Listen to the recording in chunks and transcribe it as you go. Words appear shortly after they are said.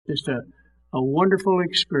Just a wonderful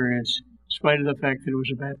experience, in spite of the fact that it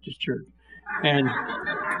was a Baptist church. And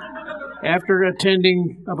after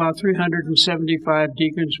attending about 375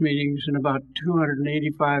 deacons meetings and about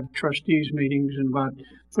 285 trustees meetings and about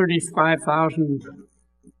 35,000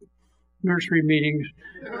 nursery meetings,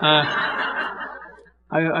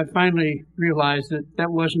 I finally realized that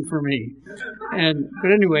that wasn't for me.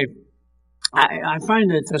 But anyway, I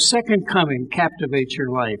find that the second coming captivates your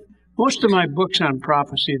life. Most of my books on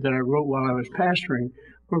prophecy that I wrote while I was pastoring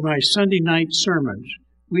were my Sunday night sermons.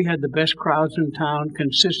 We had the best crowds in town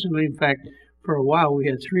consistently. In fact, for a while we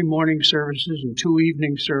had 3 morning services and 2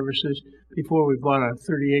 evening services before we bought a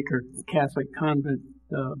 30-acre Catholic convent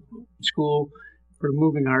school for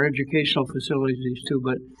moving our educational facilities to.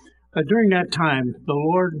 But during that time, the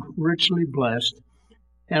Lord richly blessed,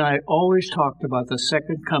 and I always talked about the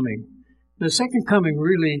second coming. The second coming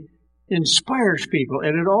really inspires people,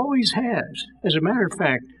 and it always has. As a matter of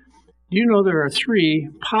fact, do you know there are 3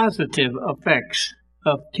 positive effects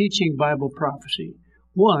of teaching Bible prophecy?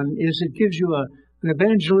 One is it gives you an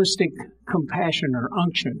evangelistic compassion or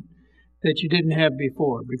unction that you didn't have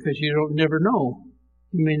before, because you don't never know.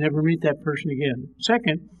 You may never meet that person again.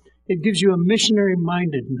 Second, it gives you a missionary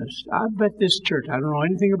mindedness. I bet this church, I don't know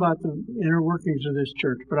anything about the inner workings of this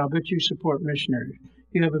church, but I'll bet you support missionaries.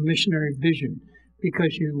 You have a missionary vision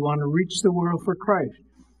because you want to reach the world for Christ.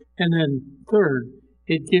 And then third,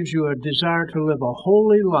 it gives you a desire to live a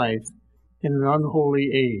holy life in an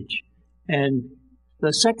unholy age. And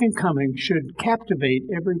the second coming should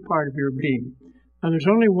captivate every part of your being. Now, there's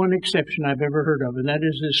only one exception I've ever heard of, and that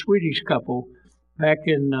is this Swedish couple back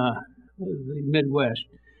in the Midwest.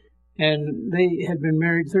 And they had been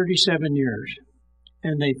married 37 years,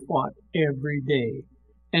 and they fought every day.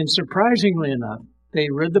 And surprisingly enough, they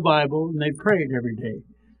read the Bible and they prayed every day.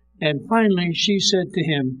 And finally, she said to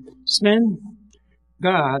him, "Sven,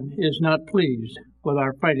 God is not pleased with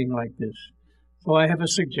our fighting like this. So I have a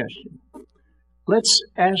suggestion. Let's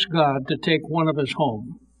ask God to take one of us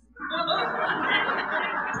home."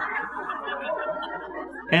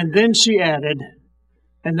 And then she added,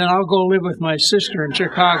 "And then I'll go live with my sister in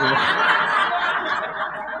Chicago."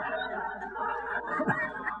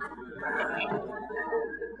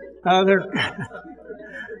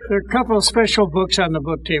 There are a couple of special books on the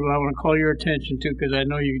book table I want to call your attention to, because I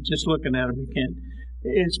know you just looking at them, you can't.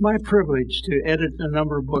 It's my privilege to edit a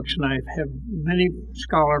number of books, and I have many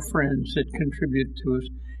scholar friends that contribute to us.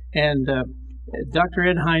 And Dr.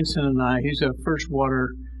 Ed Heinzen and I, he's a First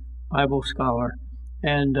Water Bible scholar,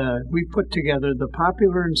 and we put together the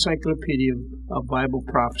Popular Encyclopedia of Bible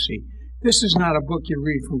Prophecy. This is not a book you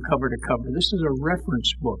read from cover to cover. This is a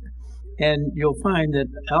reference book. And you'll find that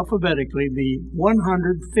alphabetically, the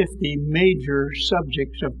 150 major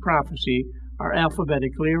subjects of prophecy are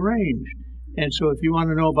alphabetically arranged. And so if you want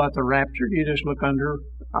to know about the rapture, you just look under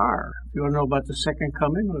R. If you want to know about the second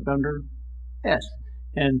coming, look under S.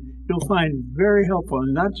 And you'll find very helpful,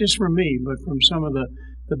 and not just from me, but from some of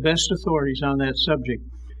the best authorities on that subject.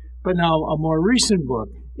 But now a more recent book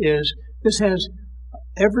is, this has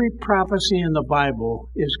every prophecy in the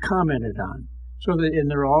Bible is commented on. And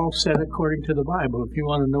they're all said according to the Bible. If you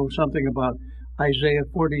want to know something about Isaiah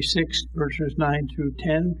 46, verses 9 through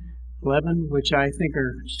 10, 11, which I think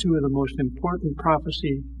are 2 of the most important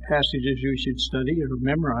prophecy passages you should study or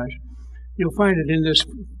memorize, you'll find it in this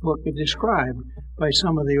book described by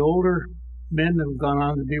some of the older men who have gone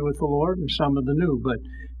on to be with the Lord and some of the new. But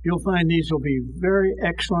you'll find these will be very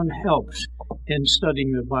excellent helps in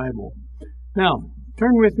studying the Bible. Now,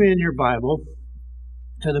 turn with me in your Bible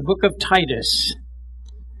to the book of Titus.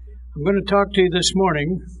 I'm going to talk to you this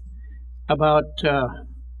morning about the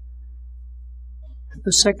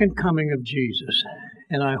second coming of Jesus,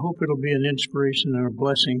 and I hope it'll be an inspiration and a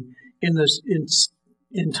blessing. In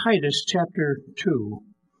Titus chapter 2,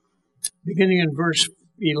 beginning in verse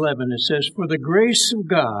 11, it says, "For the grace of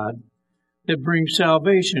God that brings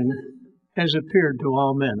salvation has appeared to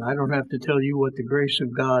all men." I don't have to tell you what the grace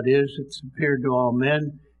of God is. It's appeared to all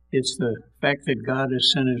men. It's the fact that God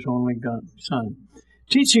has sent His only Son,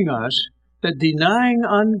 teaching us that denying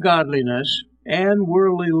ungodliness and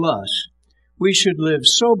worldly lust, we should live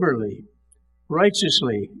soberly,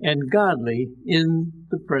 righteously, and godly in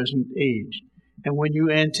the present age. And when you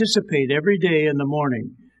anticipate every day in the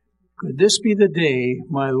morning, could this be the day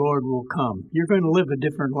my Lord will come? You're going to live a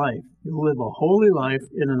different life. You'll live a holy life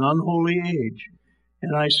in an unholy age.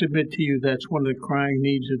 And I submit to you that's one of the crying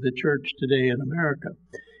needs of the church today in America.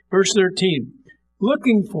 Verse 13,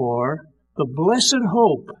 "Looking for the blessed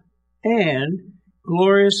hope and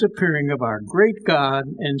glorious appearing of our great God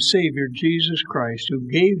and Savior Jesus Christ, who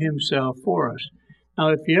gave Himself for us, Now,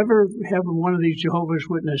 if you ever have one of these Jehovah's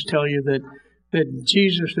Witnesses tell you that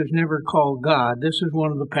Jesus is never called God, this is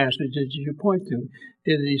one of the passages you point to.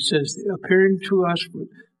 He says, appearing to us,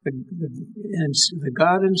 the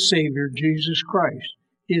God and Savior, Jesus Christ,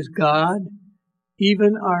 is God,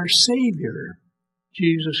 even our Savior,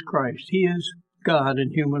 Jesus Christ. He is God in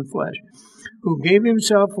human flesh, who gave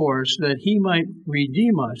himself for us that he might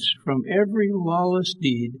redeem us from every lawless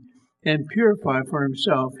deed and purify for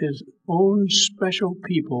himself his own special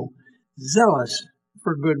people, zealous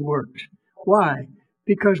for good works. Why?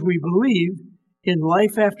 Because we believe in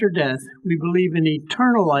life after death. We believe in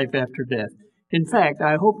eternal life after death. In fact,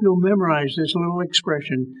 I hope you'll memorize this little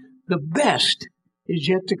expression, the best is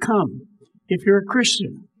yet to come, if you're a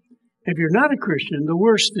Christian. If you're not a Christian, the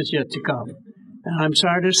worst is yet to come. And I'm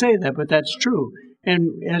sorry to say that, but that's true.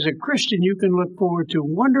 And as a Christian, you can look forward to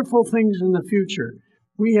wonderful things in the future.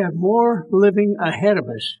 We have more living ahead of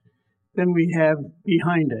us than we have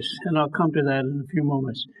behind us, and I'll come to that in a few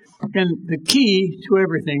moments. And the key to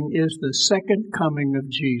everything is the second coming of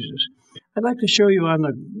Jesus. I'd like to show you on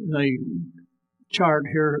the chart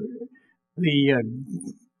here,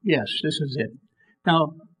 yes, this is it.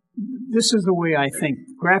 Now, this is the way I think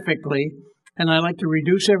graphically, and I like to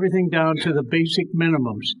reduce everything down to the basic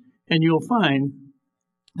minimums. And you'll find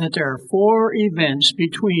that there are 4 events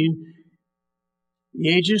between the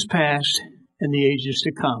ages past and the ages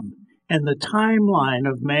to come, and the timeline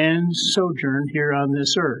of man's sojourn here on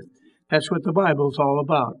this earth. That's what the Bible's all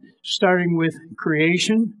about, starting with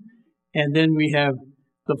creation, and then we have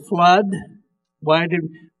the flood. Why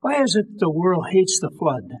is it the world hates the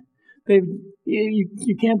flood?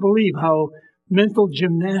 You can't believe how mental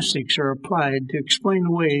gymnastics are applied to explain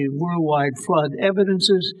away worldwide flood.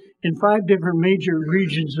 Evidences in 5 different major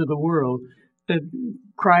regions of the world that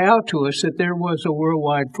cry out to us that there was a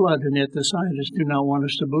worldwide flood, and yet the scientists do not want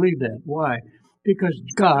us to believe that. Why? Because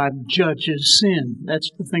God judges sin. That's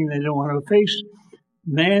the thing they don't want to face.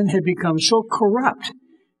 Man had become so corrupt.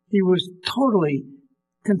 He was totally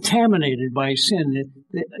contaminated by sin.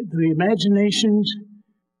 The imaginations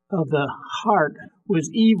of the heart was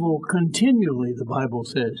evil continually, the Bible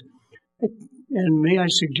says. And may I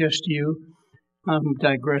suggest to you, I'm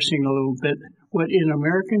digressing a little bit, what in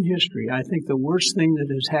American history, I think the worst thing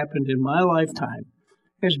that has happened in my lifetime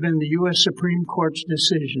has been the U.S. Supreme Court's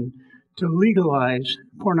decision to legalize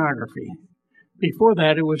pornography. Before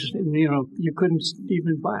that, it was, you couldn't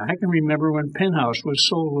even buy. I can remember when Penthouse was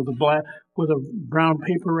sold with a brown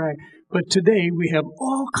paper rag. But today, we have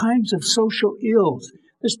all kinds of social ills.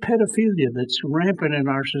 This pedophilia that's rampant in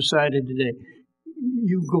our society today.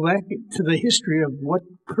 You go back to the history of what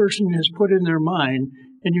person has put in their mind,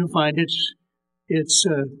 and you'll find it's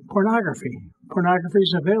pornography. Pornography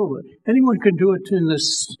is available. Anyone can do it in the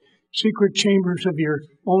secret chambers of your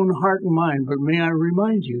own heart and mind. But may I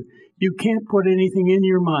remind you, you can't put anything in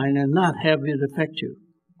your mind and not have it affect you.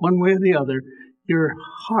 One way or the other, your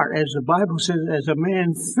heart, as the Bible says, as a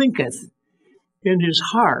man thinketh in his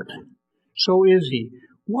heart, so is he.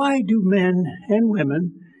 Why do men and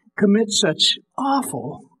women commit such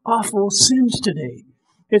awful, awful sins today?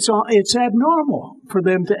 It's abnormal for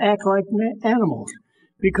them to act like animals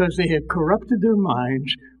because they have corrupted their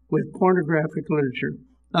minds with pornographic literature.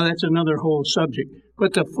 Now, that's another whole subject.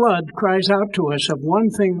 But the flood cries out to us of one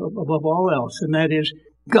thing above all else, and that is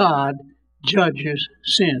God judges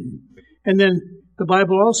sin. And then the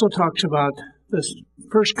Bible also talks about the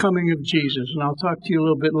first coming of Jesus, and I'll talk to you a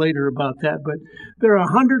little bit later about that. But there are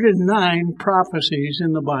 109 prophecies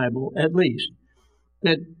in the Bible, at least,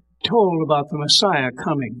 that told about the Messiah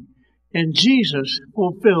coming. And Jesus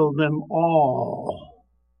fulfilled them all.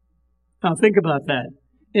 Now think about that.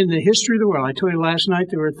 In the history of the world, I told you last night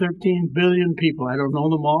there were 13 billion people. I don't know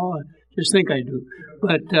them all. I just think I do.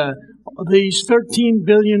 But these 13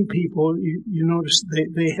 billion people, you notice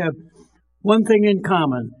they have one thing in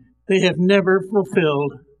common. They have never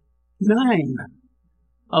fulfilled 9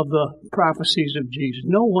 of the prophecies of Jesus.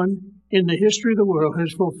 No one in the history of the world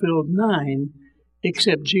has fulfilled 9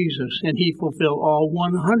 except Jesus, and he fulfilled all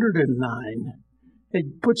 109.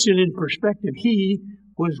 It puts it in perspective. He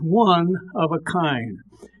was one of a kind.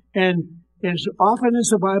 And as often as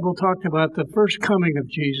the Bible talked about the first coming of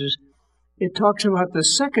Jesus, it talks about the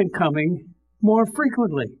second coming more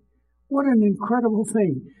frequently. What an incredible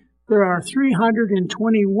thing. There are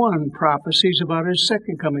 321 prophecies about his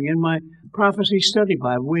second coming. In my prophecy study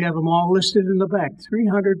Bible, we have them all listed in the back.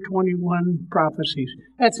 321 prophecies.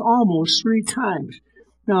 That's almost 3 times.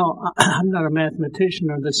 Now, I'm not a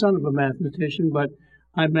mathematician or the son of a mathematician, but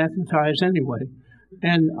I mathematize anyway.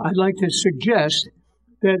 And I'd like to suggest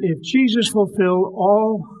that if Jesus fulfilled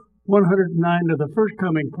all 109 of the first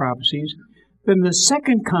coming prophecies, then the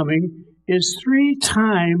second coming is 3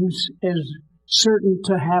 times as certain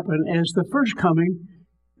to happen as the first coming,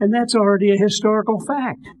 and that's already a historical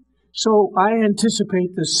fact. So I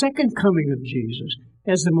anticipate the second coming of Jesus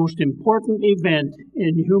as the most important event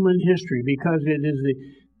in human history, because it is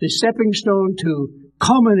the stepping stone to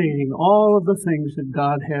culminating all of the things that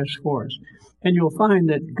God has for us. And you'll find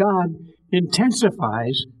that God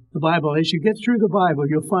intensifies the Bible. As you get through the Bible,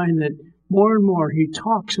 you'll find that more and more He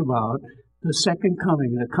talks about the second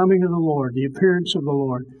coming, the coming of the Lord, the appearance of the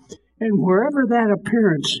Lord. And wherever that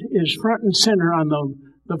appearance is front and center on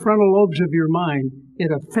the frontal lobes of your mind, it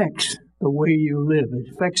affects the way you live.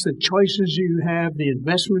 It affects the choices you have, the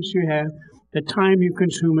investments you have, the time you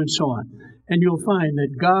consume, and so on. And you'll find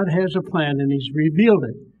that God has a plan, and He's revealed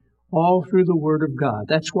it all through the Word of God.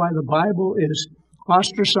 That's why the Bible is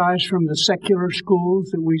ostracized from the secular schools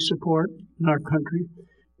that we support in our country.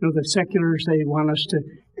 You know, the seculars, they want us to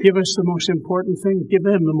give us the most important thing, give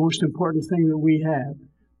them the most important thing that we have,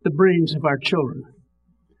 the brains of our children,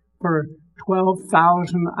 for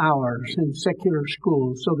 12,000 hours in secular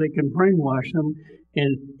schools so they can brainwash them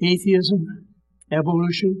in atheism,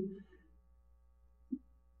 evolution,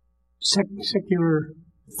 secular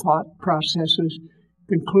thought processes,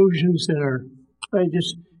 conclusions that are,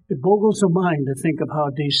 it boggles the mind to think of how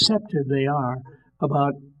deceptive they are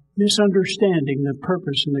about misunderstanding the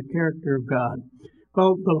purpose and the character of God.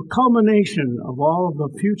 Well, the culmination of all of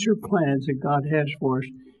the future plans that God has for us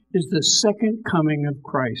is the second coming of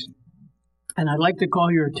Christ. And I'd like to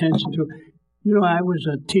call your attention to, I was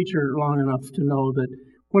a teacher long enough to know that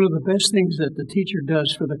one of the best things that the teacher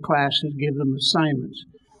does for the class is give them assignments.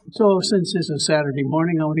 So since it's a Saturday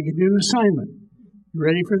morning, I want to give you an assignment. You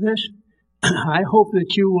ready for this? I hope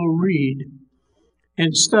that you will read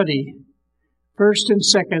and study 1st and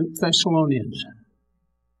 2nd Thessalonians.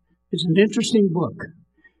 It's an interesting book.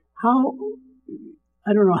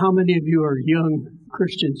 I don't know how many of you are young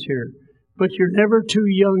Christians here, but you're never too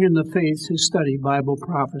young in the faith to study Bible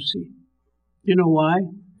prophecy. You know why?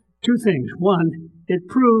 2 things. One, it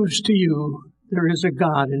proves to you there is a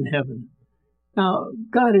God in heaven. Now,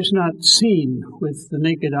 God is not seen with the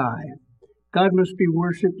naked eye. God must be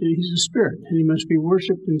worshipped. He's a spirit, and He must be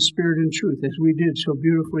worshipped in spirit and truth, as we did so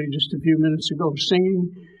beautifully just a few minutes ago, singing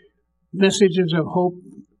messages of hope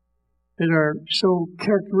that are so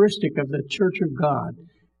characteristic of the Church of God.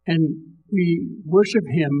 And we worship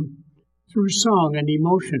Him through song and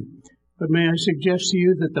emotion. But may I suggest to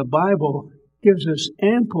you that the Bible gives us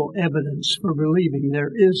ample evidence for believing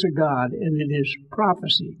there is a God, and it is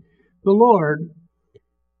prophecy. The Lord,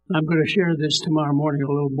 I'm going to share this tomorrow morning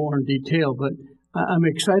a little more in detail, but I'm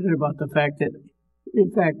excited about the fact that,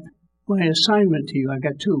 in fact, my assignment to you, I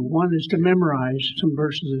got 2. One is to memorize some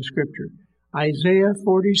verses of Scripture. Isaiah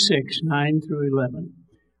 46, 9 through 11.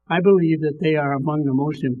 I believe that they are among the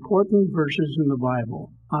most important verses in the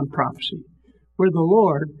Bible on prophecy, where the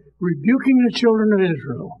Lord rebuking the children of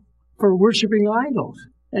Israel for worshiping idols.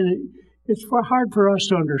 And it's hard for us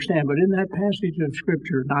to understand, but in that passage of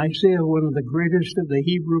Scripture, Isaiah, one of the greatest of the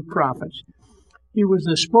Hebrew prophets, he was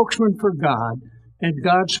the spokesman for God, and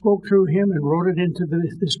God spoke through him and wrote it into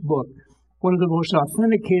this book, one of the most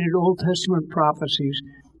authenticated Old Testament prophecies.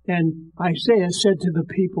 And Isaiah said to the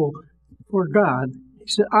people, for God, he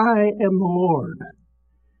said, I am the Lord,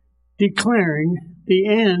 declaring the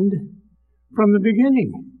end from the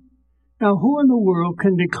beginning. Now, who in the world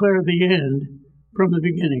can declare the end from the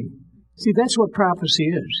beginning? See, that's what prophecy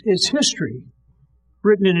is. It's history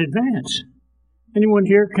written in advance. Anyone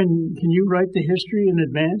here, can you write the history in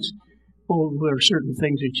advance? Well, there are certain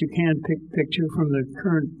things that you can picture from the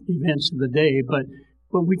current events of the day, but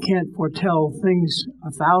we can't foretell things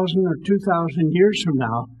 1,000 or 2,000 years from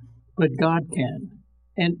now, but God can.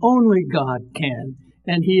 And only God can.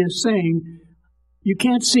 And He is saying, you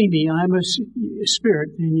can't see me, I'm a spirit,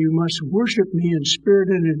 and you must worship me in spirit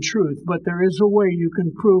and in truth, but there is a way you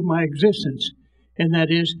can prove my existence, and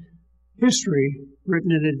that is history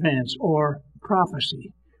written in advance, or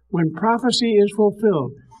prophecy. When prophecy is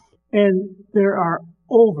fulfilled, and there are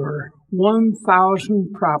over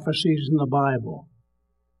 1,000 prophecies in the Bible,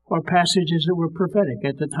 or passages that were prophetic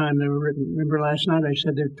at the time they were written. Remember last night I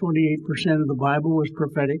said that 28% of the Bible was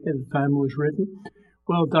prophetic at the time it was written?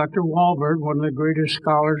 Well, Dr. Walvoord, one of the greatest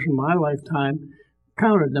scholars in my lifetime,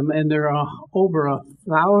 counted them, and there are over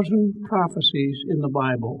 1,000 prophecies in the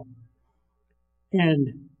Bible. And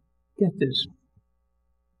get this,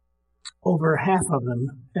 over half of them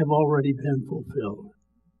have already been fulfilled.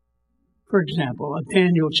 For example,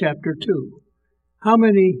 Daniel chapter 2. How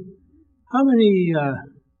many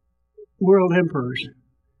world emperors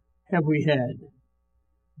have we had?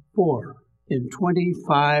 4. in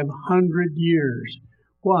 2,500 years.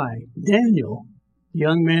 Why? Daniel, the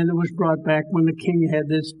young man that was brought back when the king had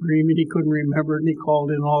this dream and he couldn't remember it, and he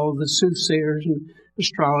called in all of the soothsayers and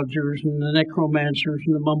astrologers and the necromancers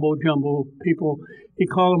and the mumbo-jumbo people. He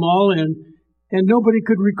called them all in, and nobody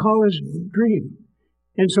could recall his dream.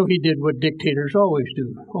 And so he did what dictators always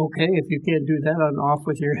do. Okay, if you can't do that, I'm off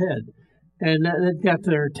with your head. And that got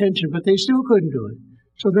their attention, but they still couldn't do it.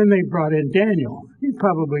 So then they brought in Daniel. He's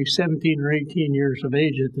probably 17 or 18 years of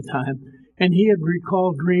age at the time. And he had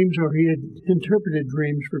recalled dreams, or he had interpreted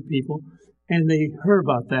dreams for people. And they heard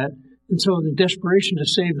about that. And so in desperation to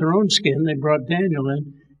save their own skin, they brought Daniel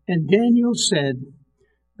in. And Daniel said,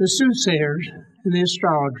 the soothsayers and the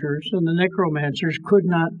astrologers and the necromancers could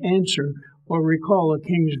not answer or recall a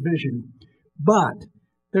king's vision. But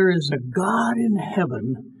there is a God in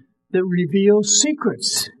heaven that reveals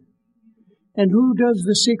secrets. And who does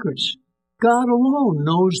the secrets? God alone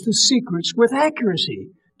knows the secrets with accuracy.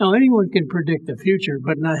 Now, anyone can predict the future,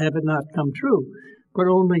 but not have it not come true. But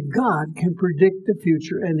only God can predict the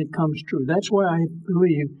future, and it comes true. That's why I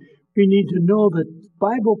believe we need to know that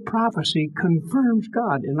Bible prophecy confirms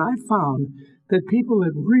God. And I found that people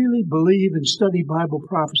that really believe and study Bible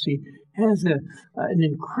prophecy has an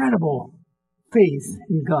incredible faith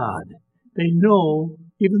in God. They know,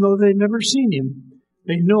 even though they've never seen Him,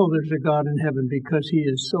 they know there's a God in heaven because He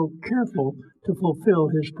is so careful to fulfill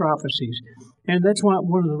His prophecies. And that's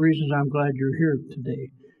one of the reasons I'm glad you're here today.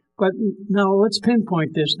 But now let's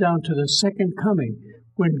pinpoint this down to the second coming,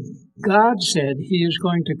 when God said He is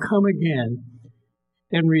going to come again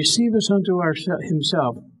and receive us unto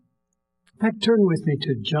Himself. In fact, turn with me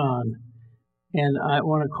to John, and I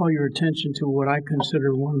want to call your attention to what I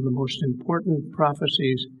consider one of the most important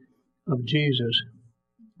prophecies of Jesus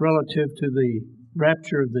relative to the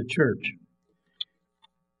rapture of the church.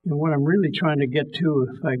 And what I'm really trying to get to,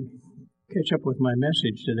 if I catch up with my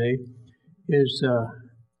message today, is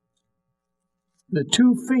the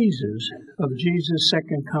two phases of Jesus'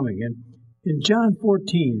 second coming. And in John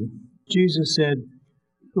 14, Jesus said,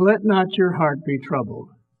 "Let not your heart be troubled."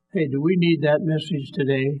 Hey, do we need that message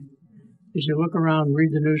today? As you look around,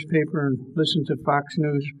 read the newspaper, and listen to Fox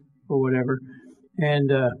News or whatever,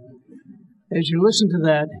 and as you listen to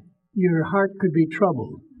that, your heart could be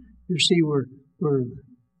troubled. You see, we're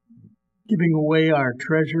giving away our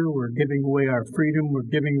treasure, we're giving away our freedom, we're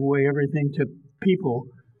giving away everything to people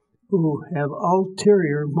who have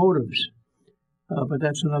ulterior motives. But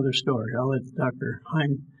that's another story. I'll let Dr.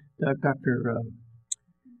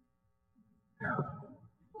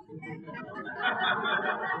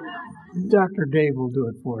 Dave will do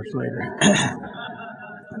it for us later.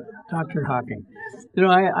 Dr. Hawking. You know,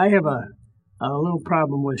 I have a little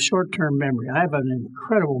problem with short-term memory. I have an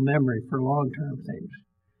incredible memory for long-term things,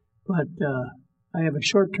 but I have a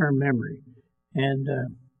short-term memory, and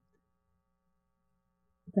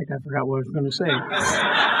I think I forgot what I was going to say.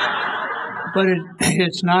 But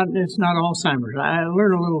it's not Alzheimer's. I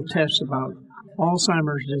learned a little test about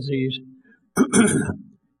Alzheimer's disease,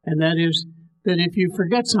 and that is that if you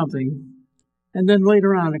forget something, and then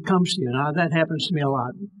later on it comes to you. Now that happens to me a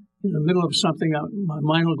lot. In the middle of something, my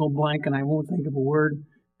mind will go blank, and I won't think of a word.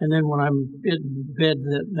 And then when I'm in bed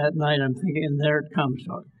that night, I'm thinking, and there it comes.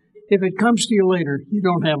 So if it comes to you later, you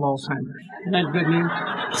don't have Alzheimer's. Isn't that good news?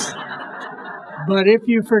 But if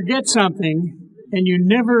you forget something and you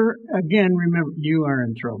never again remember, you are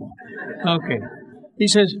in trouble. Okay. He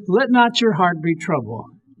says, "Let not your heart be troubled.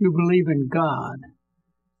 You believe in God.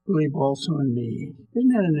 Believe also in me." Isn't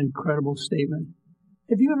that an incredible statement?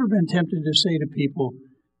 Have you ever been tempted to say to people,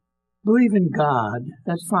 believe in God,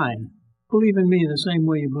 that's fine. Believe in me the same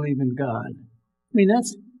way you believe in God. I mean,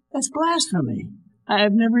 that's blasphemy. I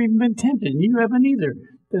have never even been tempted, and you haven't either.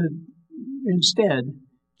 Instead,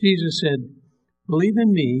 Jesus said, believe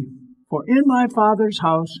in me, for in my Father's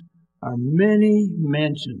house are many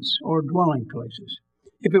mansions or dwelling places.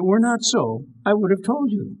 If it were not so, I would have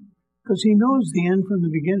told you, because He knows the end from the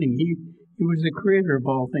beginning. He was the creator of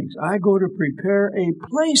all things. I go to prepare a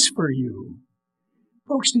place for you.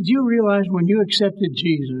 Folks, did you realize when you accepted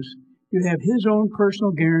Jesus, you have His own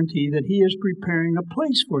personal guarantee that He is preparing a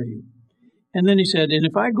place for you? And then He said, and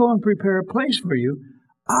if I go and prepare a place for you,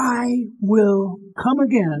 I will come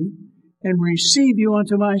again and receive you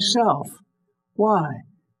unto myself. Why?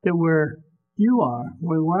 That where you are,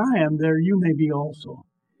 where I am, there you may be also.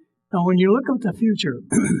 Now, when you look at the future,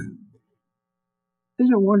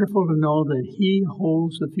 isn't it wonderful to know that He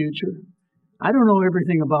holds the future? I don't know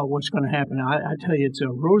everything about what's going to happen. I tell you, it's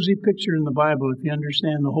a rosy picture in the Bible if you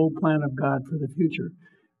understand the whole plan of God for the future.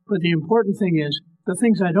 But the important thing is, the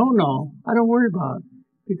things I don't know, I don't worry about,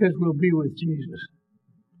 because we'll be with Jesus.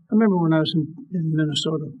 I remember when I was in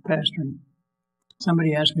Minnesota pastoring,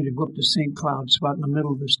 somebody asked me to go up to St. Cloud, spot in the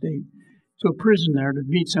middle of the state, to a prison there to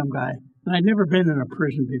meet some guy. And I'd never been in a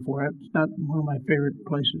prison before. It's not one of my favorite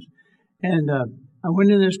places. And I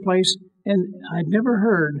went in this place, and I'd never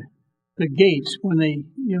heard the gates when they,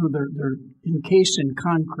 they're encased in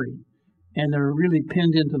concrete, and they're really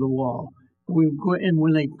pinned into the wall. And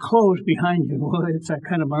when they close behind you, well, it's a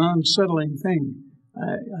kind of an unsettling thing.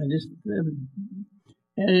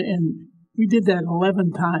 And we did that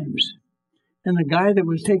 11 times. And the guy that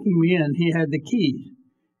was taking me in, he had the keys.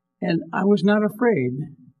 And I was not afraid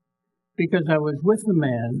because I was with the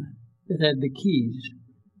man that had the keys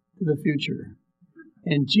to the future.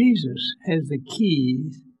 And Jesus has the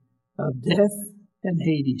keys of death and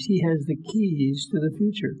Hades. He has the keys to the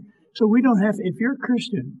future. So we don't have, if you're a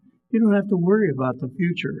Christian, you don't have to worry about the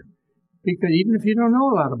future, because even if you don't know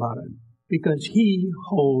a lot about it, because He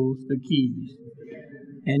holds the keys.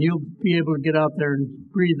 And you'll be able to get out there and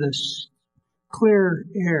breathe this clear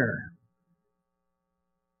air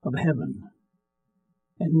of heaven.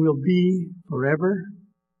 And we'll be forever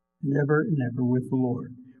and ever and ever with the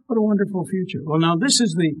Lord. What a wonderful future. Well, now this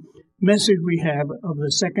is the message we have of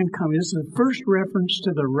the second coming. This is the first reference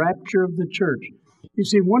to the rapture of the church. You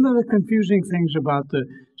see, one of the confusing things about the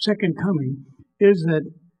second coming is that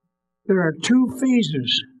there are two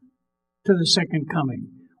phases to the second coming.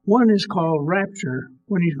 One is called rapture,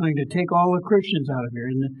 when He's going to take all the Christians out of here.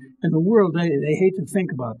 In the world, they hate to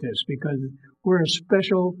think about this because we're a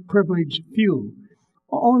special, privileged few.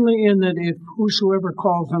 Only in that if whosoever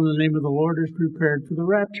calls on the name of the Lord is prepared for the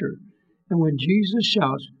rapture. And when Jesus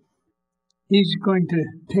shouts, He's going to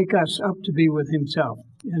take us up to be with Himself.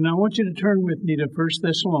 And I want you to turn with me to 1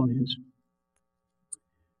 Thessalonians.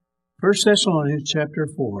 1 Thessalonians chapter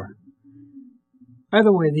 4. By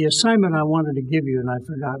the way, the assignment I wanted to give you, and I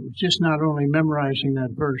forgot, was just not only memorizing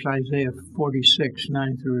that verse, Isaiah 46,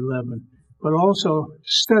 9 through 11, but also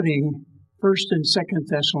studying 1 and 2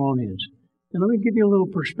 Thessalonians. And let me give you a little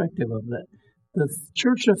perspective of that. The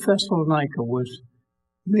church of Thessalonica was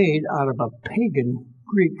made out of a pagan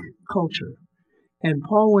Greek culture. And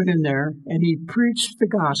Paul went in there and he preached the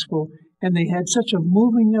gospel, and they had such a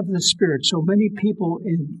moving of the Spirit. So many people,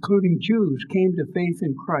 including Jews, came to faith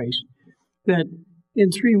in Christ that in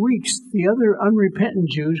 3 weeks, the other unrepentant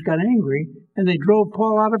Jews got angry and they drove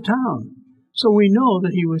Paul out of town. So we know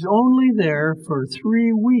that he was only there for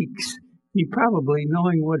 3 weeks. He probably,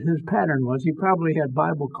 knowing what his pattern was, he probably had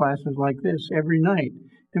Bible classes like this every night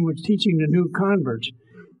and was teaching the new converts.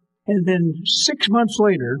 And then 6 months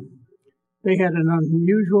later, they had an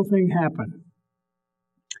unusual thing happen.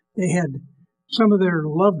 They had some of their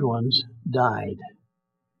loved ones died.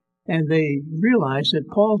 And they realized that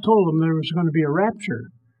Paul told them there was going to be a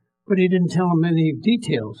rapture, but he didn't tell them any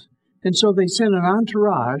details. And so they sent an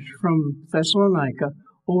entourage from Thessalonica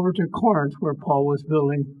over to Corinth, where Paul was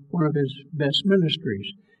building one of his best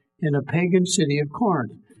ministries in a pagan city of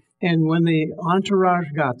Corinth. And when the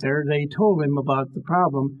entourage got there, they told him about the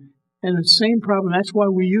problem. And the same problem, that's why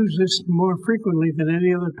we use this more frequently than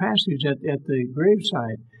any other passage at the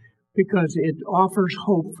graveside, because it offers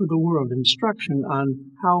hope for the world, instruction on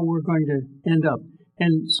how we're going to end up.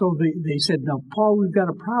 And so they said, now, Paul, we've got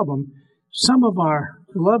a problem. Some of our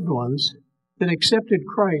loved ones that accepted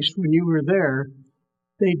Christ when you were there,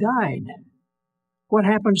 they died. What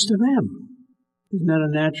happens to them? Isn't that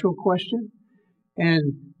a natural question?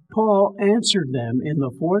 And Paul answered them in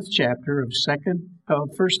the 4th chapter of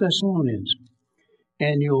 1 Thessalonians.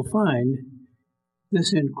 And you'll find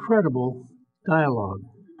this incredible dialogue.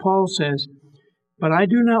 Paul says, "But I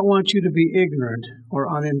do not want you to be ignorant or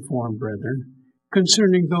uninformed, brethren,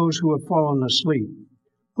 concerning those who have fallen asleep,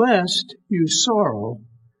 lest you sorrow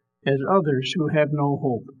as others who have no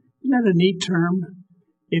hope." Isn't that a neat term?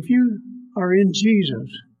 If you are in Jesus,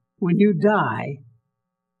 when you die,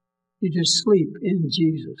 you just sleep in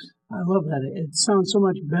Jesus. I love that. It sounds so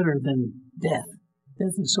much better than death.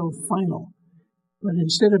 Death is so final. But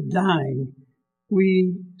instead of dying,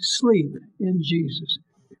 we sleep in Jesus.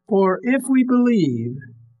 For if we believe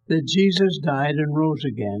that Jesus died and rose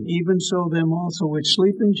again, even so them also which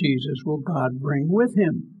sleep in Jesus will God bring with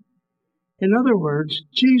Him. In other words,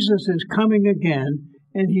 Jesus is coming again,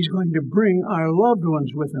 and He's going to bring our loved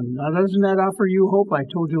ones with Him. Now, doesn't that offer you hope? I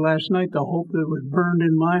told you last night the hope that was burned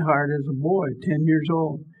in my heart as a boy, 10 years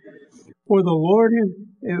old. For the Lord,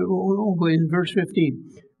 in verse 15,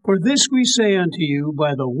 "For this we say unto you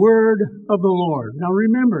by the word of the Lord." Now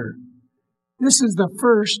remember, this is the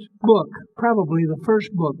first book, probably the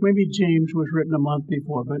first book. Maybe James was written a month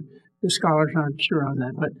before, but the scholars aren't sure on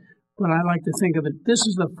that. But I like to think of it. This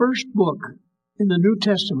is the first book in the New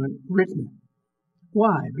Testament written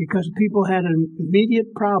Why? Because people had an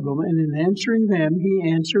immediate problem, and in answering them, he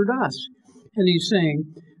answered us. And he's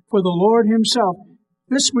saying, for the Lord himself,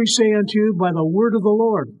 this we say unto you by the word of the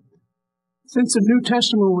Lord. Since the New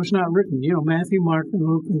Testament was not written, Matthew, Mark, and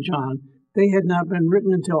Luke, and John, they had not been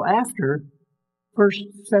written until after 1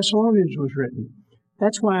 Thessalonians was written.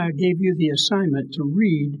 That's why I gave you the assignment to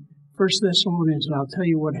read 1 Thessalonians, and I'll tell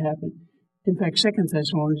you what happened. In fact, 2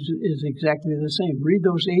 Thessalonians is exactly the same. Read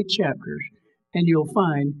those 8 chapters, and you'll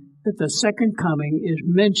find that the second coming is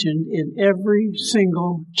mentioned in every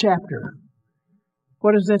single chapter.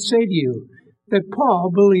 What does that say to you? That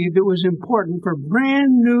Paul believed it was important for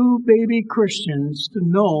brand new baby Christians to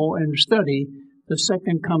know and study the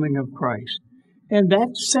second coming of Christ. And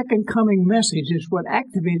that second coming message is what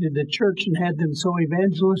activated the church and had them so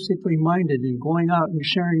evangelistically minded in going out and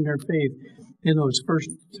sharing their faith in those first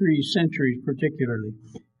 3 centuries particularly.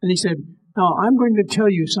 And he said, now I'm going to tell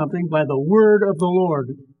you something by the word of the Lord.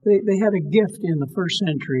 They had a gift in the first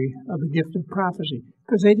century of the gift of prophecy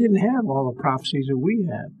because they didn't have all the prophecies that we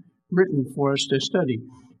have written for us to study.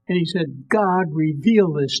 And he said, God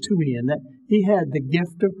revealed this to me, and that he had the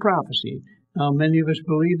gift of prophecy. Now, many of us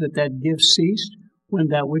believe that that gift ceased when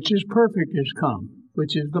that which is perfect is come,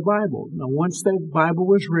 which is the Bible. Now, once that Bible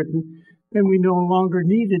was written, then we no longer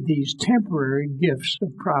needed these temporary gifts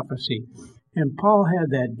of prophecy. And Paul had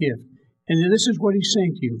that gift. And this is what he's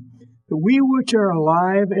saying to you. That we which are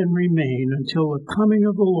alive and remain until the coming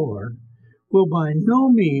of the Lord will by no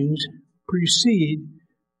means precede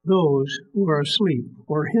those who are asleep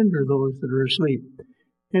or hinder those that are asleep.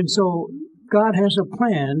 And so God has a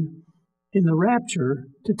plan in the rapture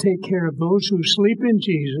to take care of those who sleep in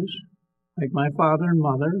Jesus, like my father and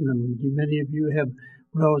mother, and many of you have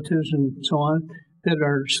relatives and so on that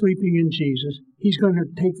are sleeping in Jesus. He's going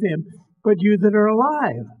to take them. But you that are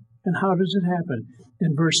alive, and how does it happen?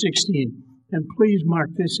 In verse 16, and please mark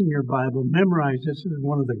this in your Bible, memorize this as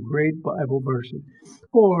one of the great Bible verses.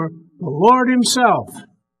 For the Lord himself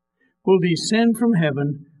will descend from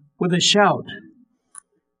heaven with a shout,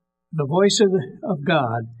 the voice of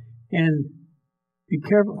God, and be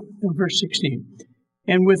careful, verse 16,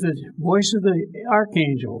 and with the voice of the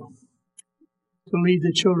archangel to lead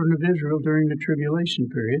the children of Israel during the tribulation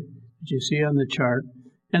period, that you see on the chart,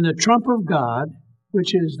 and the trump of God,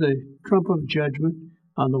 which is the trump of judgment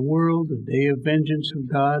on the world, the day of vengeance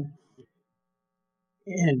of God.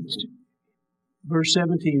 And verse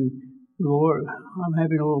 17, Lord, I'm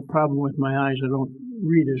having a little problem with my eyes. I don't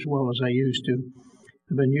read as well as I used to.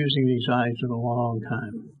 I've been using these eyes in a long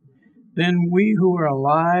time. Then we who are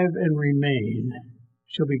alive and remain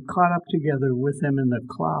shall be caught up together with them in the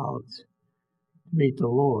clouds to meet the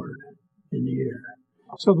Lord in the air.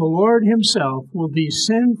 So the Lord himself will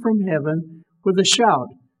descend from heaven with a shout.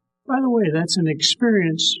 By the way, that's an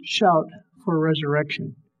experienced shout for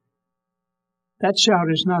resurrection. That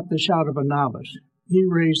shout is not the shout of a novice. He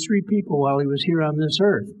raised 3 people while he was here on this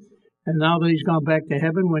earth. And now that he's gone back to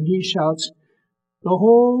heaven, when he shouts, the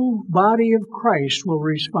whole body of Christ will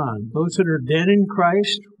respond. Those that are dead in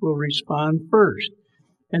Christ will respond first.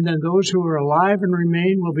 And then those who are alive and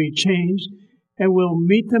remain will be changed, and we'll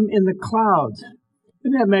meet them in the clouds.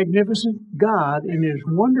 Isn't that magnificent? God, in his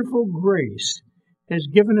wonderful grace, has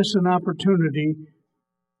given us an opportunity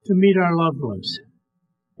to meet our loved ones.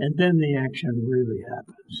 And then the action really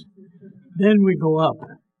happens. Then we go up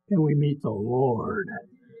and we meet the Lord.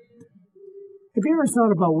 Have you ever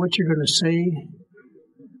thought about what you're going to say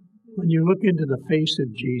when you look into the face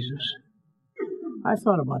of Jesus? I've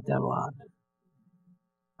thought about that a lot.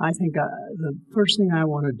 I think the first thing I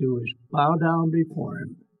want to do is bow down before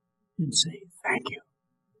him and say, thank you,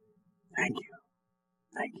 thank you,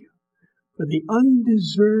 thank you for the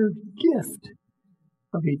undeserved gift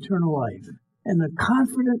of eternal life and the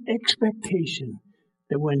confident expectation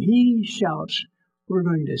that when he shouts, we're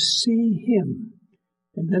going to see him.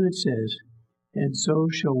 And then it says, and so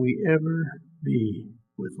shall we ever be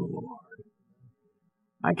with the Lord.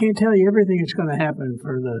 I can't tell you everything that's going to happen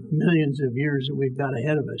for the millions of years that we've got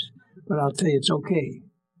ahead of us, but I'll tell you it's okay.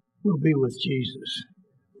 We'll be with Jesus.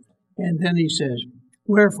 And then he says,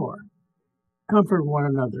 wherefore, comfort one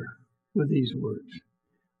another with these words.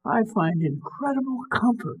 I find incredible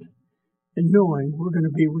comfort in knowing we're going to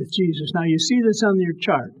be with Jesus. Now, you see this on your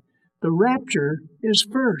chart. The rapture is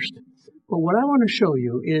first. But what I want to show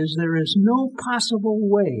you is there is no possible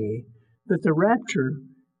way that the rapture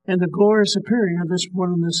and the glorious appearing are this one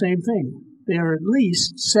and the same thing. They are at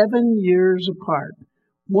least 7 years apart.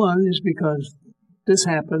 One is because this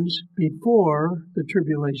happens before the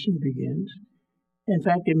tribulation begins. In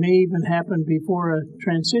fact, it may even happen before a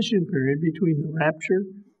transition period between the rapture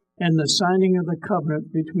and the signing of the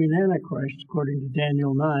covenant between Antichrist, according to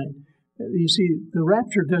Daniel 9. You see, the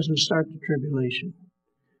rapture doesn't start the tribulation.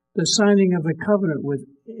 The signing of the covenant with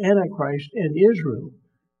Antichrist and Israel,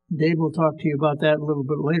 Dave will talk to you about that a little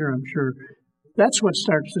bit later, I'm sure. That's what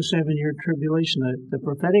starts the 7-year tribulation. The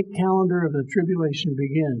prophetic calendar of the tribulation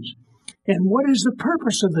begins. And what is the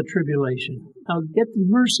purpose of the tribulation? Now, get the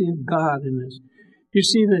mercy of God in this. You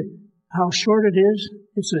see how short it is?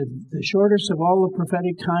 It's the shortest of all the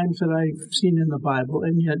prophetic times that I've seen in the Bible,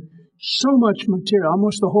 and yet so much material.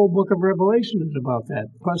 Almost the whole book of Revelation is about that,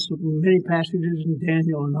 plus many passages in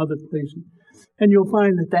Daniel and other places. And you'll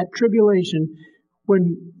find that tribulation,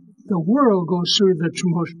 when the world goes through the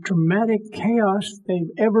most traumatic chaos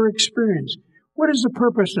they've ever experienced, what is the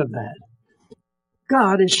purpose of that?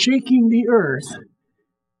 God is shaking the earth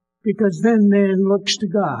because then man looks to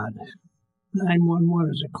God.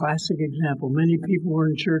 9/11 is a classic example. Many people were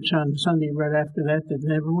in church on Sunday right after that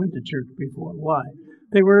never went to church before. Why?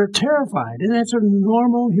 They were terrified, and that's a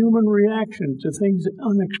normal human reaction to things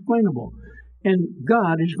unexplainable. And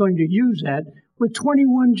God is going to use that with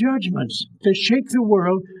 21 judgments to shake the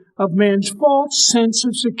world of man's false sense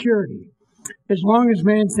of security. As long as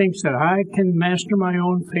man thinks that I can master my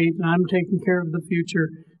own fate and I'm taking care of the future,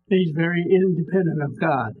 he's very independent of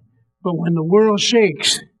God. But when the world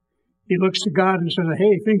shakes, he looks to God and says,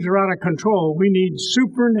 hey, things are out of control. We need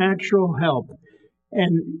supernatural help.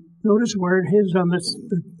 And notice where it is on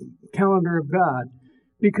the calendar of God.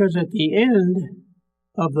 Because at the end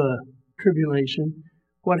of the tribulation,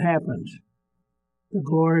 what happens? The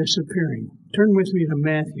glorious appearing. Turn with me to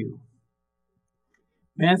Matthew.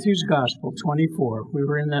 Matthew's Gospel, 24. We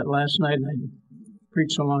were in that last night, and I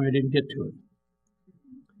preached so long I didn't get to it.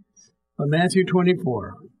 But Matthew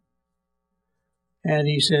 24. And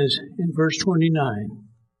he says in verse 29,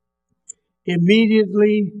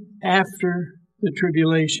 immediately after the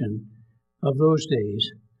tribulation of those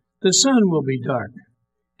days, the sun will be dark,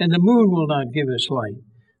 and the moon will not give its light.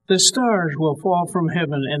 The stars will fall from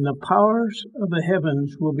heaven, and the powers of the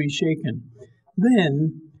heavens will be shaken.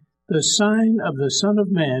 Then the sign of the Son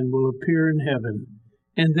of Man will appear in heaven,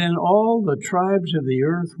 and then all the tribes of the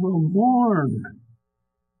earth will mourn,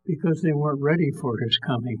 because they weren't ready for his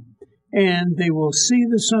coming. And they will see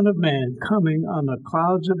the Son of Man coming on the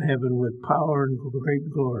clouds of heaven with power and great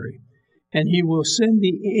glory. And he will send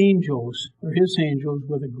the angels, or his angels,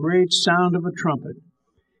 with a great sound of a trumpet.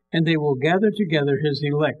 And they will gather together his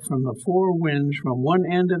elect from the four winds, from one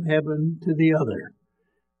end of heaven to the other.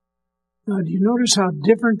 Now, do you notice how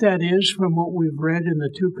different that is from what we've read in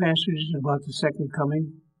the two passages about the second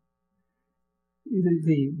coming?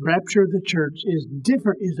 The rapture of the church is a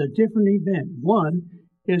different event. One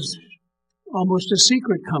is almost a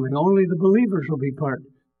secret coming. Only the believers will be part.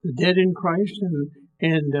 The dead in Christ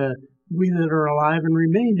and we that are alive and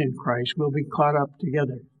remain in Christ will be caught up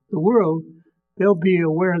together. The world, they'll be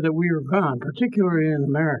aware that we are gone, particularly in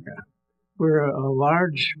America, where a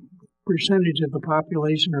large percentage of the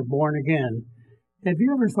population are born again. Have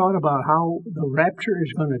you ever thought about how the rapture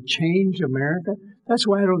is going to change America? That's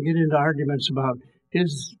why I don't get into arguments about,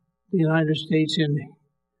 is the United States in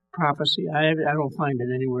prophecy? I don't find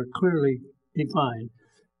it anywhere clearly defined.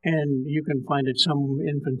 And you can find it some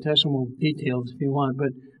infinitesimal details if you want, but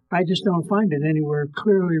I just don't find it anywhere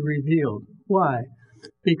clearly revealed. Why?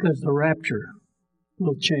 Because the rapture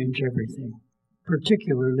will change everything,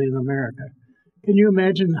 particularly in America. Can you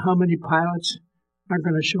imagine how many pilots aren't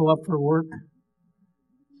going to show up for work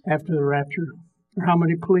after the rapture? Or how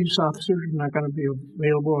many police officers are not going to be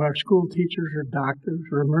available, or school teachers, or doctors,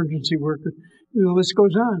 or emergency workers? The list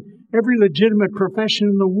goes on. Every legitimate profession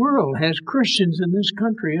in the world has Christians in this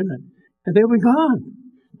country in it, and they'll be gone.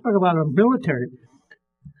 Talk about a military.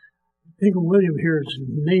 Think of William here as a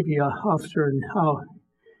Navy officer and how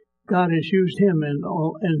God has used him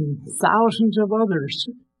and thousands of others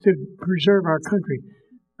to preserve our country.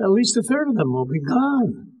 At least a third of them will be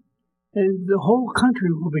gone. And the whole country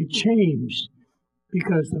will be changed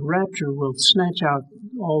because the rapture will snatch out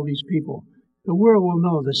all these people. The world will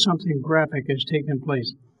know that something graphic has taken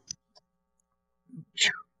place.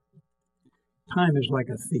 Time is like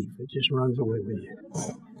a thief. It just runs away with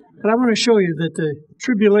you. But I want to show you that the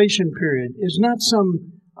tribulation period is not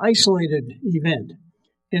some isolated event.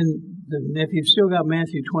 If you've still got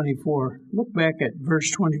Matthew 24, look back at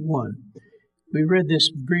verse 21. We read this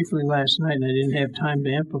briefly last night, and I didn't have time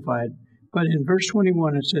to amplify it. But in verse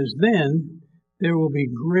 21, it says, then there will be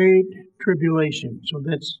great tribulation. So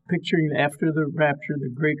that's picturing after the rapture,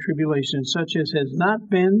 the great tribulation, such as has not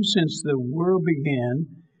been since the world began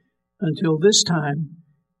until this time,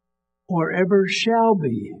 or ever shall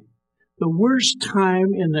be. The worst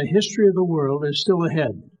time in the history of the world is still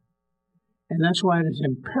ahead. And that's why it is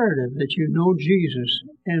imperative that you know Jesus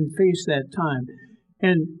and face that time.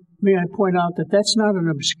 And may I point out that that's not an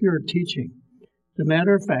obscure teaching. As a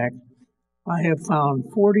matter of fact, I have found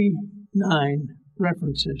 49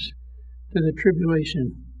 references to the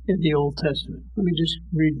tribulation in the Old Testament. Let me just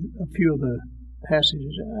read a few of the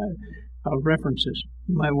passages, references.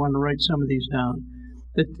 You might want to write some of these down.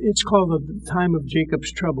 It's called the time of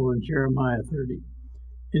Jacob's trouble in Jeremiah 30.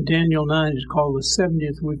 In Daniel 9, it's called the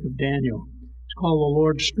 70th week of Daniel. It's called the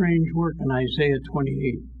Lord's strange work in Isaiah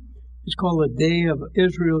 28. It's called the day of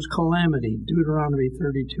Israel's calamity, Deuteronomy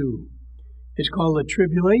 32. It's called the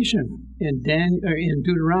tribulation in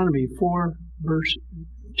Deuteronomy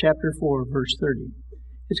chapter 4, verse 30.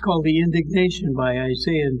 It's called the indignation by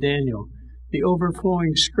Isaiah and Daniel, the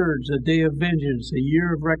overflowing scourge, the day of vengeance, the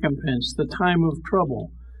year of recompense, the time of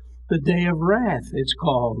trouble, the day of wrath, it's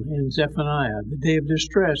called in Zephaniah, the day of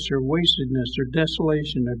distress or wastedness or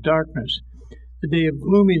desolation or darkness, the day of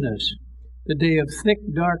gloominess, the day of thick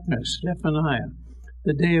darkness, Zephaniah,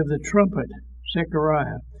 the day of the trumpet,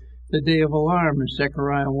 Zechariah, the day of alarm in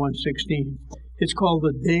Zechariah 1:16. It's called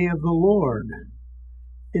the day of the Lord.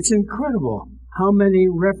 It's incredible how many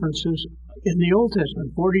references in the Old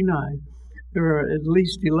Testament, 49. There are at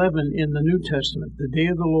least 11 in the New Testament. The day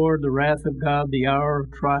of the Lord, the wrath of God, the hour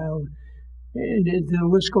of trial, and the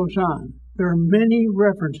list goes on. There are many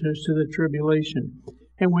references to the tribulation.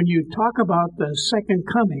 And when you talk about the second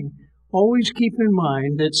coming, always keep in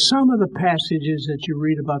mind that some of the passages that you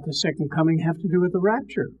read about the second coming have to do with the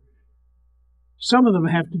rapture. Some of them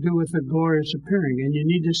have to do with the glorious appearing, and you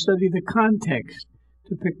need to study the context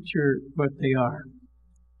to picture what they are.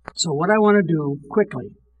 So what I want to do quickly,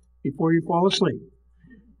 before you fall asleep,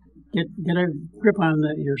 get a grip on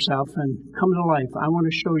yourself and come to life. I want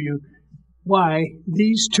to show you why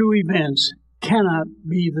these two events cannot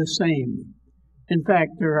be the same. In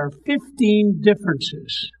fact, there are 15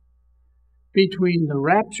 differences between the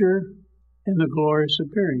rapture and the glorious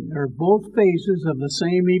appearing. They're both phases of the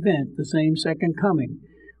same event, the same second coming.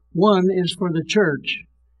 One is for the church.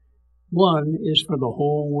 One is for the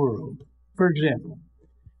whole world. For example,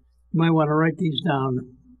 you might want to write these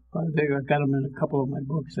down. I've got them in a couple of my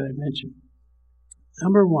books that I mentioned.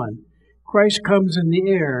 Number one, Christ comes in the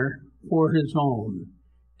air for his own.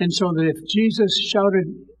 And so that if Jesus shouted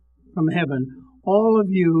from heaven, all of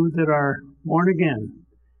you that are born again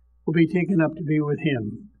will be taken up to be with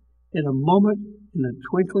him in a moment, in a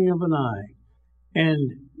twinkling of an eye.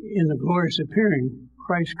 And in the glorious appearing,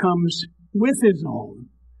 Christ comes with his own.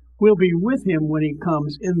 We'll be with him when he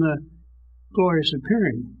comes in the glorious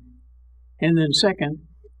appearing. And then second,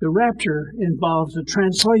 the rapture involves a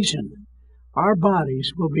translation. Our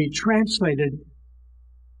bodies will be translated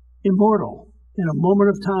immortal in a moment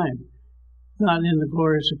of time, not in the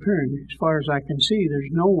glorious appearing. As far as I can see, there's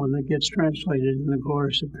no one that gets translated in the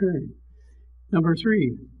glorious appearing. Number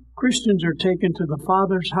three, Christians are taken to the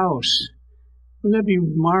Father's house. Wouldn't that be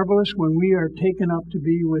marvelous when we are taken up to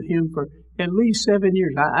be with him for at least 7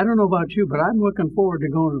 years? I don't know about you, but I'm looking forward to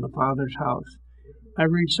going to the Father's house. I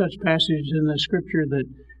read such passages in the Scripture that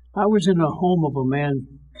I was in a home of a man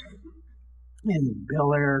in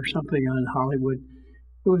Bel Air or something on Hollywood.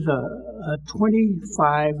 It was a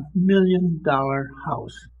 $25 million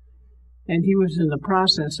house. And he was in the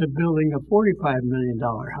process of building a $45 million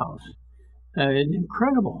house.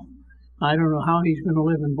 Incredible. I don't know how he's going to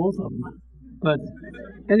live in both of them. But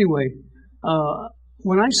anyway,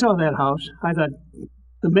 when I saw that house, I thought,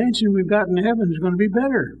 the mansion we've got in heaven is going to be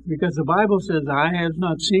better, because the Bible says, eye has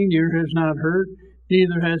not seen, ear has not heard,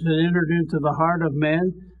 neither has it entered into the heart of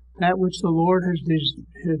man that which the Lord has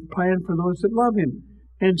planned for those that love him.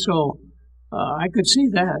 And so I could see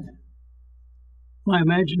that. My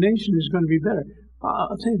imagination is going to be better.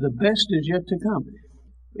 I'll tell you, the best is yet to come.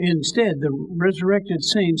 Instead, the resurrected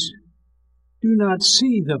saints do not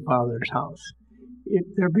see the Father's house.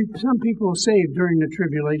 There'll be some people saved during the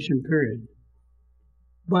tribulation period,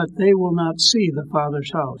 but they will not see the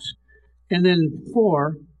Father's house. And then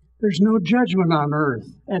 4, there's no judgment on earth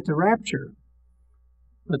at the rapture,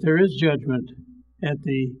 but there is judgment at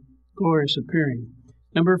the glorious appearing.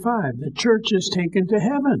 Number 5, the church is taken to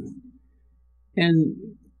heaven. And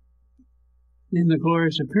in the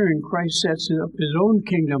glorious appearing, Christ sets up his own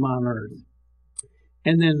kingdom on earth.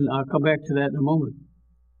 And then I'll come back to that in a moment.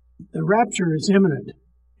 The rapture is imminent.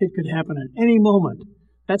 It could happen at any moment.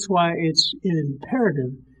 That's why it's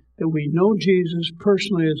imperative that we know Jesus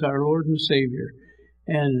personally as our Lord and Savior,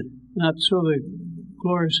 and not so the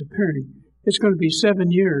glorious appearing. It's going to be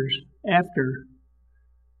 7 years after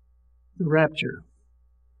the rapture.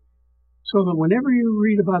 So that whenever you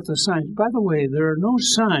read about the signs, by the way, there are no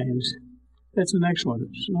signs. That's the next one.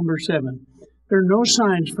 It's number 7. There are no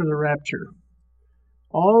signs for the rapture.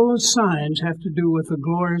 All the signs have to do with the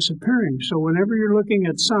glorious appearing. So whenever you're looking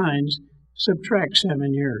at signs, subtract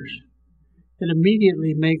 7 years. It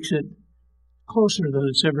immediately makes it closer than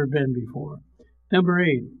it's ever been before. Number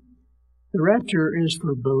 8, the rapture is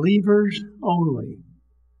for believers only.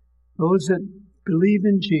 Those that believe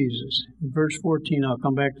in Jesus. In verse 14, I'll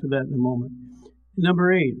come back to that in a moment.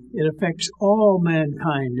 Number 8, it affects all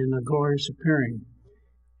mankind in the glorious appearing.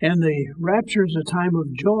 And the rapture is a time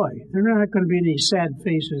of joy. There are not going to be any sad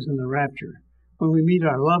faces in the rapture. When we meet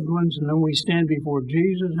our loved ones and then we stand before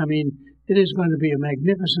Jesus, it is going to be a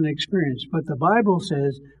magnificent experience. But the Bible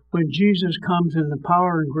says when Jesus comes in the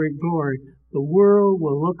power and great glory, the world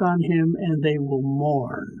will look on him and they will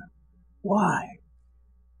mourn. Why?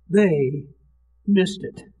 They missed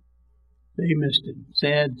it. They missed it.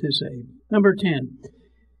 Sad to say. Number 10.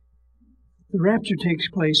 The rapture takes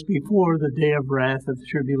place before the day of wrath of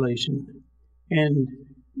tribulation, and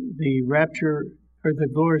the rapture, or the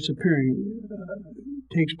glorious appearing,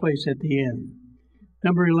 takes place at the end.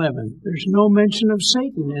 Number 11. There's no mention of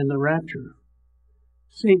Satan in the rapture.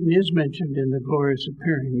 Satan is mentioned in the glorious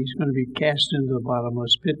appearing. He's going to be cast into the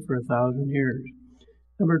bottomless pit for 1,000 years.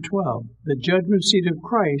 Number 12. The judgment seat of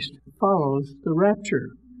Christ follows the rapture.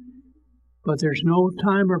 But there's no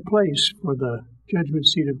time or place for the judgment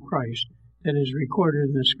seat of Christ that is recorded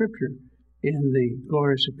in the Scripture in the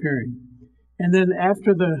glorious appearing. And then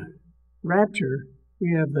after the rapture,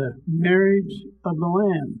 we have the marriage of the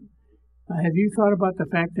Lamb. Have you thought about the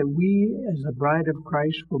fact that we, as the bride of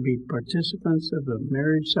Christ, will be participants of the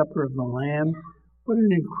marriage supper of the Lamb? What an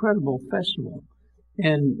incredible festival.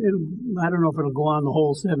 And I don't know if it'll go on the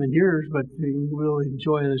whole 7 years, but we'll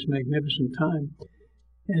enjoy this magnificent time.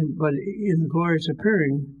 But in the glorious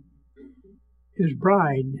appearing, his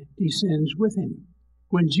bride descends with him.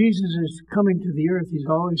 When Jesus is coming to the earth, he's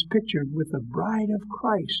always pictured with the bride of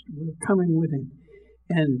Christ. We're coming with him.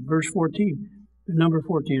 And verse 14, number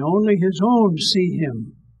 14, only his own see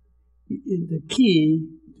him. The key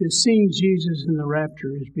to seeing Jesus in the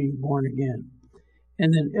rapture is being born again.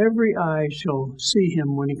 And then every eye shall see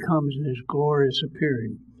him when he comes in his glorious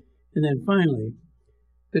appearing. And then finally,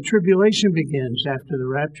 the tribulation begins after the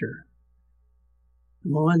rapture. The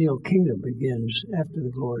millennial kingdom begins after the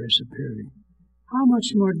glorious appearing. How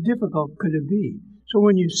much more difficult could it be? So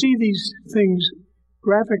when you see these things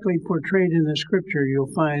graphically portrayed in the Scripture,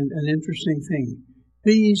 you'll find an interesting thing.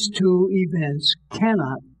 These two events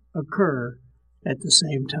cannot occur at the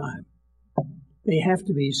same time. They have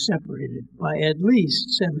to be separated by at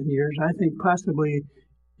least 7 years. I think possibly,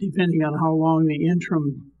 depending on how long the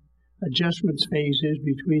interim adjustments phase is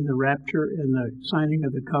between the rapture and the signing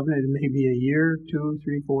of the covenant, it may be a year, 2,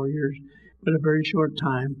 3, 4 years, but a very short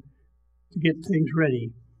time to get things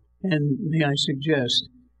ready. And may I suggest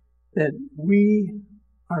that we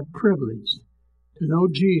are privileged to know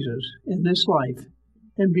Jesus in this life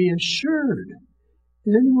and be assured.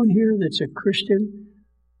 Is anyone here that's a Christian?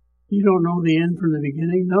 You don't know the end from the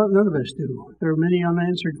beginning? No, none of us do. There are many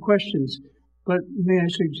unanswered questions, but may I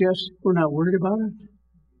suggest we're not worried about it?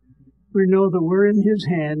 We know that we're in his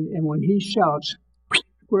hand, and when he shouts,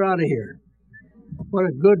 we're out of here. What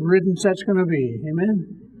a good riddance that's going to be.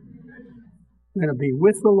 Amen? We're going to be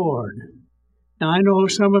with the Lord. Now, I know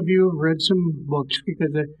some of you have read some books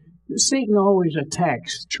because Satan always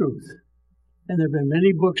attacks truth. And there have been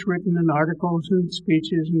many books written and articles and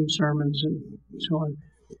speeches and sermons and so on,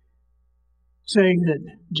 saying that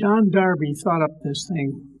John Darby thought up this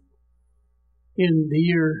thing in the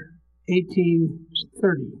year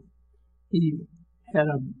 1830. He had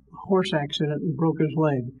a horse accident and broke his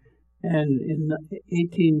leg. And in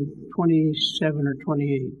 1827 or 28,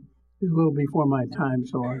 it was a little before my time,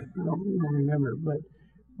 so I don't remember.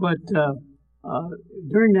 But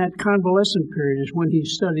during that convalescent period is when he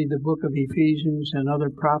studied the book of Ephesians and other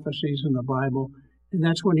prophecies in the Bible. And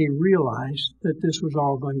that's when he realized that this was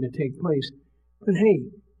all going to take place. But hey,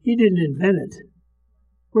 he didn't invent it.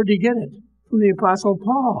 Where did he get it? From the Apostle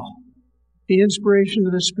Paul. The inspiration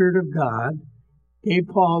of the Spirit of God gave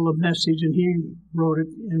Paul the message, and he wrote it,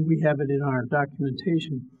 and we have it in our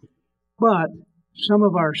documentation. But some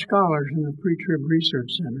of our scholars in the Pre-Trib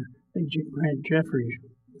Research Center, I think Grant Jeffries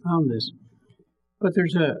found this, but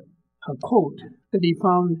there's a quote that he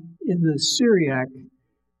found in the Syriac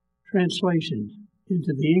translation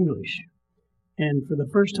into the English. And for the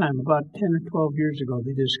first time, about 10 or 12 years ago,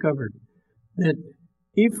 they discovered that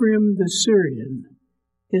Ephraim the Syrian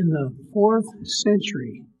in the 4th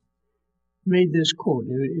century made this quote.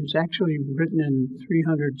 It was actually written in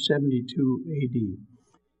 372 A.D.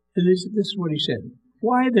 And this is what he said.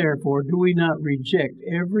 Why, therefore, do we not reject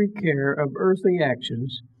every care of earthly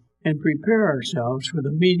actions and prepare ourselves for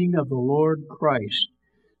the meeting of the Lord Christ,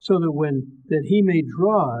 so that he may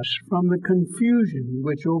draw us from the confusion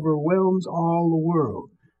which overwhelms all the world.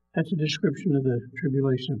 That's a description of the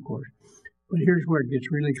tribulation, of course. But here's where it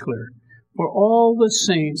gets really clear. For all the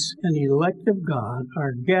saints and elect of God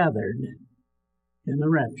are gathered in the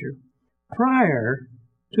rapture prior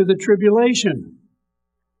to the tribulation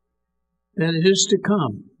that is to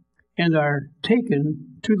come, and are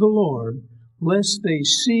taken to the Lord, lest they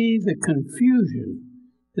see the confusion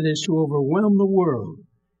that is to overwhelm the world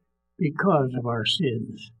because of our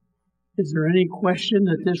sins. Is there any question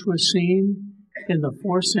that this was seen in the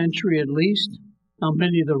 4th century at least? Now,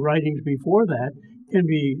 many of the writings before that can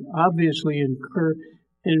be obviously incurred,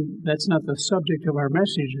 and that's not the subject of our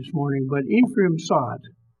message this morning, but Ephraim saw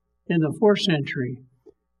it in the 4th century.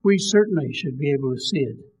 We certainly should be able to see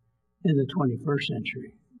it in the 21st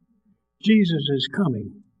century. Jesus is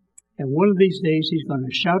coming, and one of these days he's going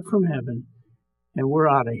to shout from heaven, and we're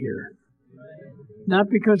out of here. Not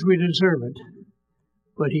because we deserve it,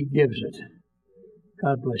 but he gives it.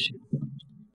 God bless you.